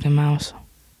with this fucking mouse.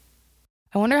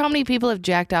 I wonder how many people have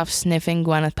jacked off sniffing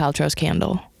Gwyneth Paltrow's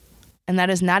candle. And that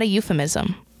is not a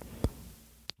euphemism.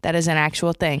 That is an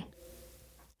actual thing.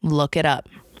 Look it up.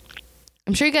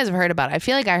 I'm sure you guys have heard about it. I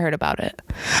feel like I heard about it.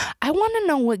 I want to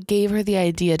know what gave her the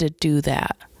idea to do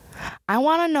that. I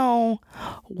want to know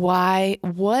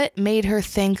what made her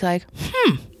think like,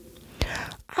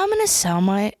 I'm going to sell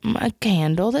my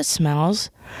candle that smells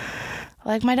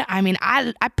like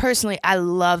I personally, I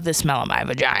love the smell of my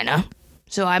vagina.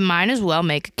 So I might as well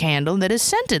make a candle that is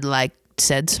scented like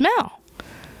said smell.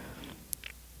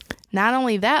 Not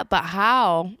only that, but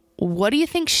what do you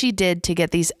think she did to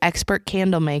get these expert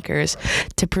candle makers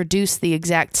to produce the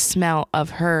exact smell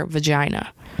of her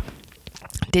vagina?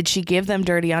 Did she give them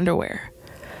dirty underwear?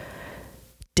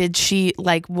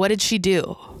 What did she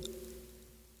do?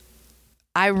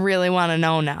 I really want to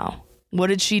know now. What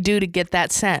did she do to get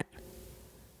that scent?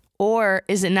 Or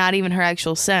is it not even her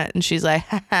actual scent? And she's like,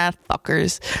 haha,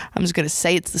 fuckers. I'm just going to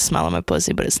say it's the smell of my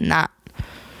pussy, but it's not.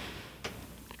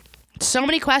 So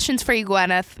many questions for you,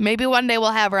 Gwyneth. Maybe one day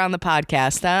we'll have her on the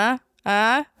podcast,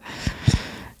 huh?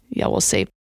 Yeah, we'll see.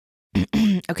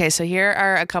 Okay, so here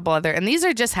are a couple other, and these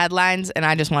are just headlines, and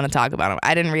I just want to talk about them.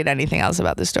 I didn't read anything else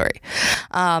about this story.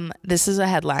 This is a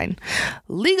headline.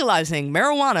 Legalizing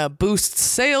marijuana boosts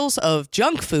sales of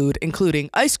junk food, including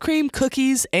ice cream,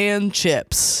 cookies, and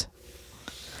chips.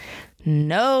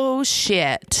 No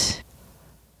shit.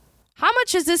 How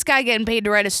much is this guy getting paid to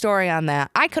write a story on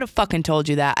that? I could have fucking told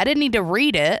you that. I didn't need to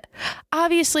read it.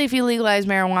 Obviously, if you legalize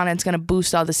marijuana, it's going to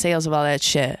boost all the sales of all that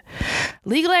shit.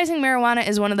 Legalizing marijuana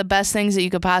is one of the best things that you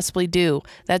could possibly do.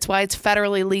 That's why it's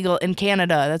federally legal in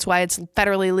Canada. That's why it's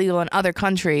federally legal in other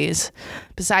countries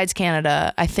besides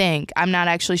Canada, I think. I'm not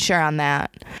actually sure on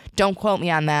that. Don't quote me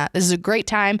on that. This is a great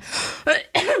time.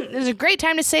 This is a great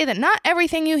time to say that not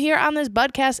everything you hear on this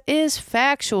Budcast is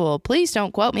factual. Please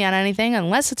don't quote me on anything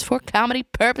unless it's for comedy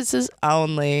purposes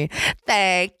only.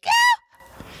 Thank you.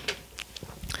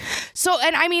 So,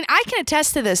 and I mean, I can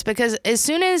attest to this because as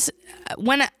soon as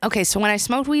when I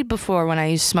smoked weed before, when I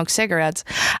used to smoke cigarettes,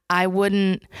 I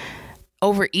wouldn't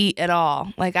overeat at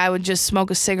all. Like I would just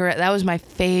smoke a cigarette. That was my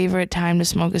favorite time to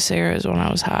smoke a cigarette, was when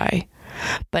I was high.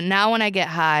 But now when I get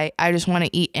high, I just want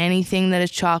to eat anything that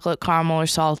is chocolate, caramel, or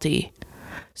salty.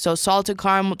 So salted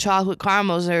caramel, chocolate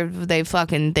caramels,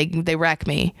 they wreck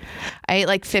me. I ate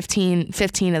like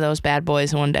 15 of those bad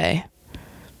boys in one day.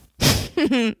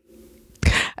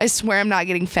 I swear I'm not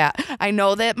getting fat. I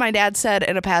know that my dad said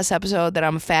in a past episode that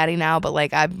I'm a fatty now, but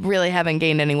like I really haven't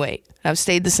gained any weight. I've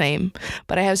stayed the same,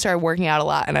 but I have started working out a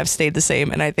lot and I've stayed the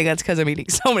same. And I think that's because I'm eating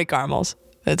so many caramels.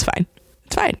 It's fine.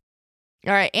 It's fine.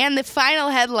 All right, and the final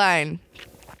headline.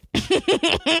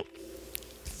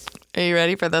 Are you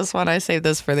ready for this one? I saved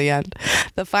this for the end.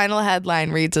 The final headline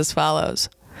reads as follows.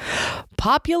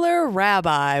 Popular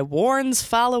Rabbi warns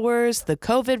followers the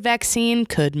COVID vaccine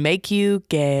could make you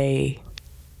gay.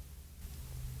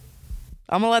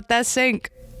 I'm going to let that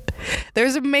sink.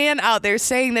 There's a man out there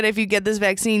saying that if you get this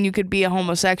vaccine, you could be a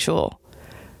homosexual.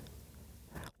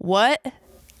 What?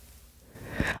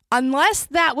 Unless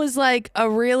that was like a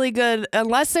really good,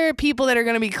 unless there are people that are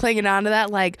going to be clinging on to that,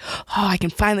 like, oh, I can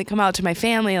finally come out to my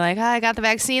family. Like, oh, I got the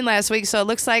vaccine last week, so it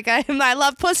looks like I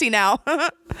love pussy now.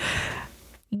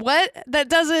 What? That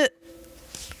doesn't.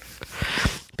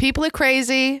 People are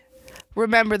crazy.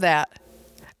 Remember that.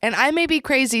 And I may be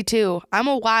crazy too. I'm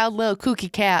a wild little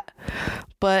kooky cat.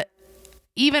 But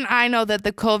even I know that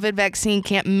the COVID vaccine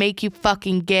can't make you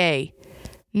fucking gay.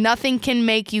 Nothing can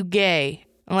make you gay.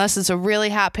 Unless it's a really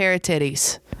hot pair of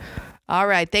titties. All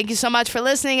right. Thank you so much for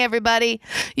listening, everybody.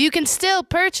 You can still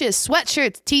purchase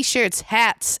sweatshirts, t-shirts,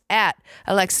 hats at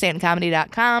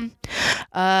alexastantoncomedy.com.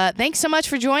 Thanks so much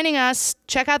for joining us.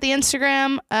 Check out the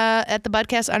Instagram at the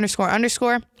Budcast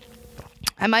 __.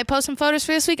 I might post some photos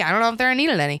for this week. I don't know if they're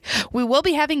needed any. We will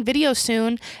be having videos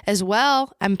soon as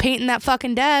well. I'm painting that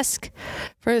fucking desk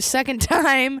for the second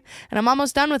time, and I'm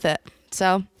almost done with it.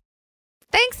 So...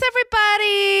 thanks,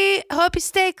 everybody. Hope you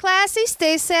stay classy,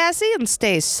 stay sassy, and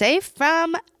stay safe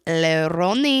from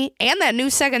Leroni and that new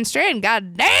second strain.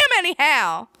 God damn,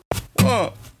 anyhow.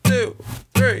 1, 2,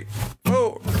 3,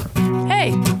 4.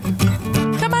 Hey,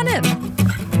 come on in.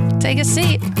 Take a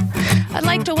seat. I'd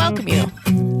like to welcome you.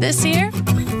 This year,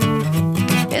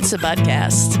 it's a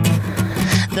Budcast.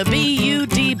 The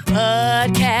B-U-D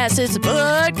Budcast. It's a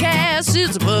Budcast.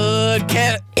 It's a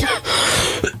Budcast.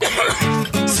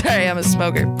 Sorry, I'm a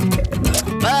smoker.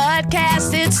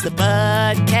 Budcast, it's the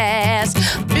Budcast.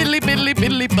 Biddly, biddly,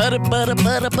 biddly, butter, butter,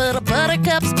 butter, butter,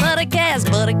 buttercups, buttercast,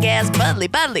 buttercast, buddly,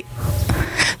 buddly.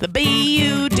 The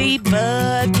B-U-D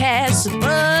Budcast,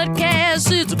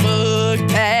 Budcast, it's a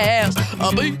Budcast.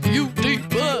 A B-U-D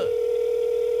Bud.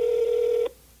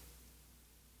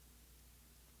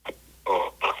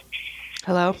 Oh,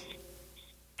 Hello?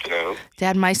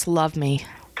 Dad, mice love me.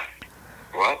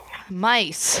 What?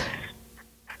 Mice.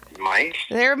 Mice?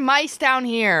 There are mice down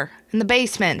here in the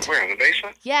basement. Where, in the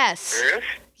basement? Yes. There is?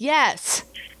 Yes.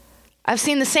 I've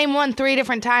seen the same one 3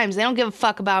 different times. They don't give a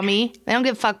fuck about me. They don't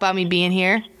give a fuck about me being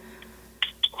here.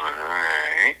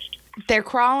 Alright. They're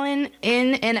crawling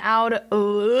in and out of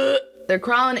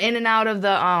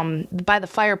the by the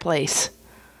fireplace.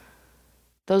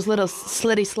 Those little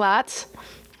slitty slots.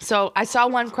 So I saw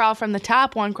one crawl from the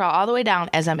top, one crawl all the way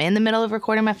down as I'm in the middle of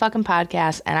recording my fucking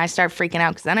podcast, and I start freaking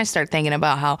out because then I start thinking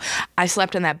about how I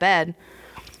slept in that bed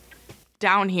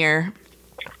down here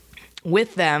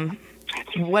with them.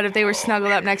 What if they were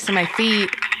snuggled up next to my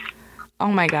feet? Oh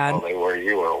my God. Well,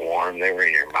 you were warm. They were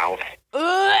in your mouth.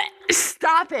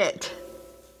 Stop it.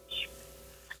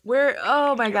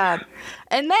 Oh my God.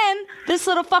 And then this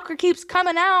little fucker keeps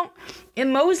coming out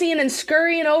and moseying and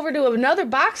scurrying over to another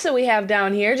box that we have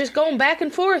down here, just going back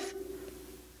and forth.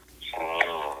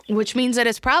 Which means that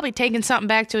it's probably taking something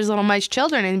back to his little mice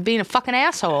children and being a fucking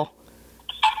asshole.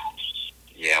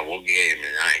 Yeah, we'll get him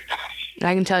tonight.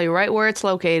 I can tell you right where it's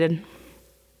located.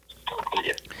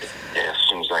 Yeah, as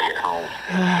soon as I get home.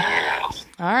 Yeah.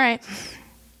 All right.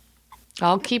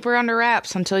 I'll keep her under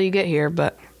wraps until you get here,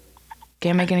 but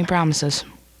can't make any promises.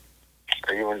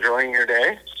 Are you enjoying your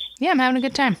day? Yeah, I'm having a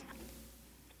good time.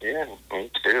 Yeah,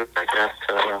 me too. I got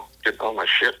get all my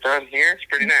shit done here. It's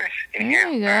pretty nice.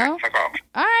 There you go. All right, fuck off.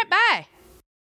 All right, bye.